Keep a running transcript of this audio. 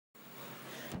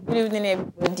Good evening,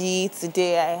 everybody.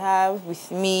 Today I have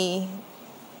with me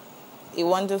a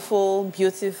wonderful,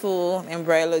 beautiful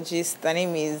embryologist. Her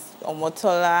name is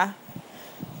Omotola.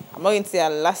 I'm not going to say her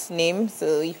last name,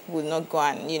 so you will not go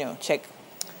and, check.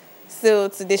 So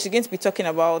today she's going to be talking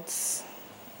about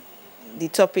the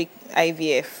topic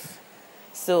IVF.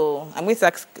 So I'm going to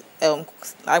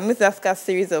ask her a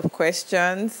series of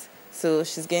questions. So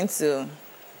she's going to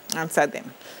answer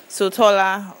them. So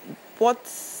Tola, what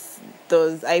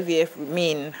does IVF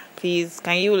mean? Please,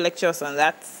 can you lecture us on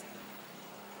that?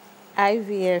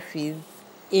 IVF is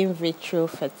in vitro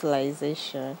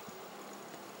fertilization.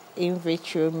 In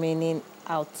vitro meaning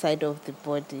outside of the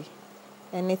body.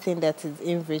 Anything that is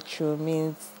in vitro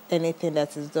means anything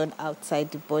that is done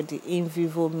outside the body. In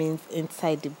vivo means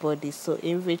inside the body. So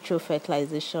in vitro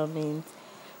fertilization means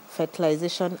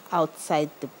fertilization outside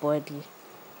the body.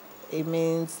 It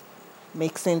means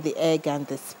mixing the egg and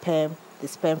the sperm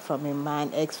from a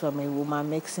man, eggs from a woman,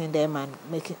 mixing them and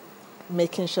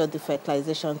making sure the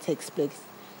fertilization takes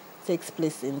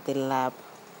place in the lab,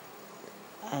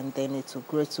 and then it will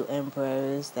grow to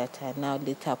embryos that are now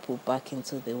later put back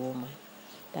into the woman.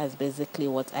 That's basically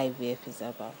what IVF is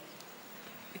about.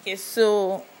 Okay,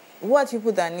 so what are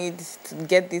people that need to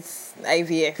get this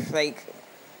IVF? Like,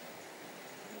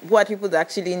 what are people that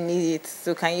actually need it?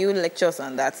 So can you lecture us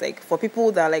on that? Like, for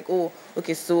people that are like, oh,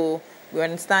 okay, so we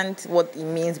understand what it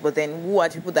means, but then who are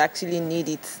people that actually need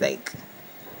it? Like,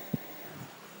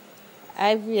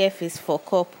 IVF is for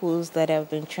couples that have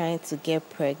been trying to get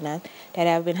pregnant, that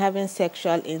have been having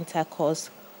sexual intercourse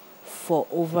for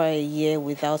over a year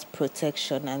without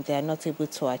protection, and they are not able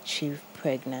to achieve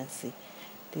pregnancy.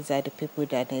 These are the people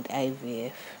that need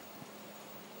IVF.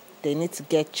 They need to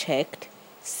get checked,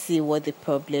 see what the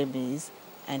problem is,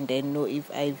 and then know if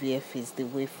IVF is the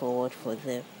way forward for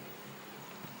them.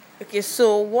 Okay,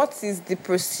 so what is the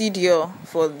procedure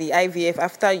for the IVF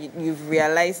after you've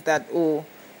realized that,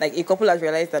 like a couple has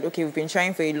realized that, okay, we've been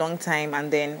trying for a long time,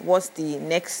 and then what's the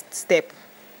next step?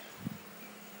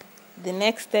 The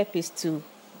next step is to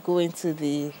go into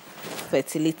the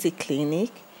fertility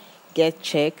clinic, get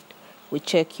checked. We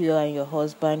check you and your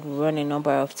husband. We run a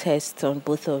number of tests on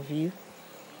both of you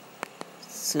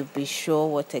to be sure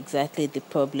what exactly the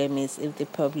problem is. If the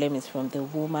problem is from the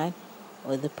woman,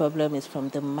 or the problem is from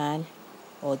the man,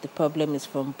 or the problem is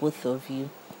from both of you.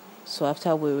 So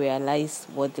after we realize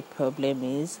what the problem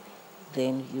is,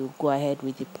 then you go ahead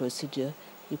with the procedure.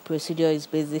 The procedure is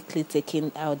basically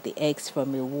taking out the eggs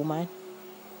from a woman,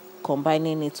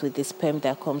 combining it with the sperm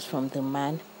that comes from the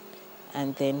man,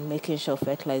 and then making sure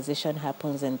fertilization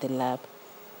happens in the lab.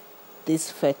 These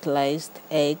fertilized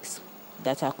eggs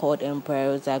that are called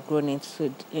embryos are grown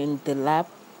in the lab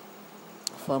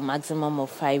for a maximum of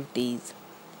 5 days.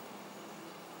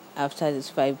 After these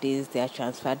 5 days, they are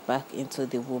transferred back into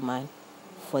the woman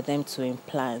for them to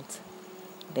implant.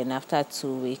 Then after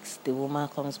 2 weeks, the woman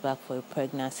comes back for a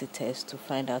pregnancy test to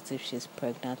find out if she's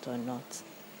pregnant or not.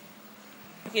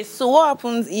 Okay, so what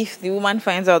happens if the woman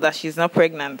finds out that she's not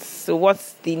pregnant? So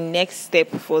what's the next step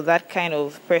for that kind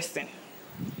of person?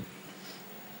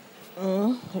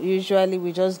 Usually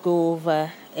we just go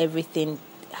over everything,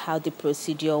 how the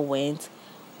procedure went,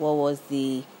 what was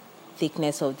the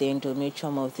thickness of the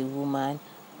endometrium of the woman,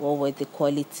 what was the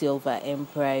quality of her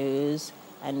embryos,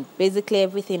 and basically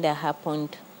everything that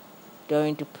happened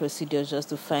during the procedure, just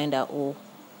to find out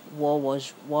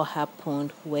what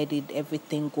happened, where did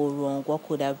everything go wrong, what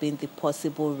could have been the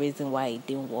possible reason why it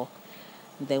didn't work.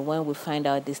 And then when we find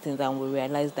out these things and we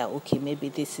realize that, okay, maybe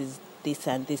this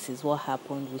and this is what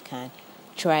happened, we can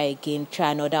try again,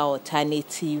 try another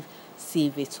alternative, see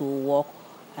if it will work.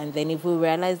 And then if we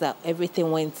realize that everything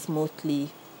went smoothly,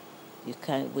 we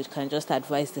can just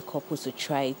advise the couple to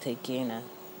try it again, and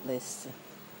let's see.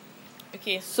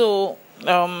 Okay, so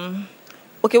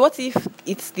what if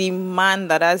it's the man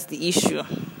that has the issue?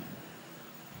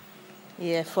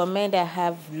 Yeah, for men that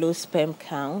have low sperm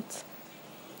count,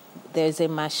 there's a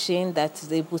machine that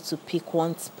is able to pick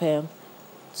one sperm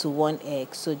to one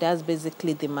egg. So that's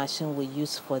basically the machine we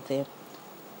use for them.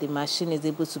 The machine is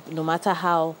able to, no matter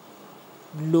how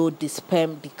low the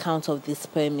count of the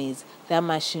sperm is, that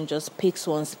machine just picks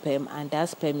one sperm and that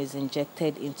sperm is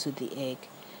injected into the egg.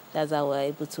 That's how we're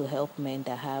able to help men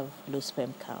that have low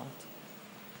sperm count.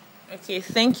 Okay,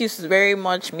 thank you very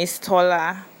much, Miss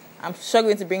Tola. I'm sure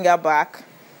going to bring her back.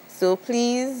 So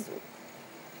please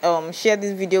share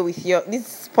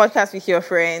this podcast with your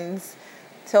friends.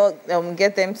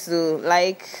 Get them to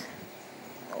like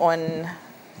on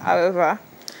however.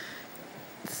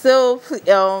 So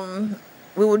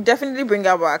we will definitely bring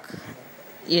her back.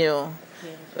 Okay.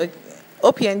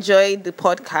 Hope you enjoyed the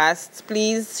podcast.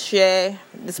 Please share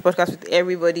this podcast with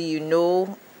everybody you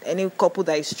know, any couple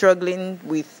that is struggling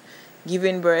with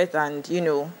giving birth, and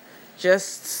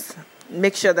just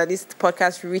make sure that this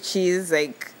podcast reaches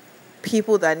like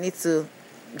people that need to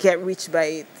get reached by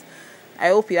it. I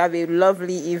hope you have a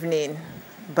lovely evening.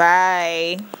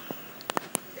 Bye.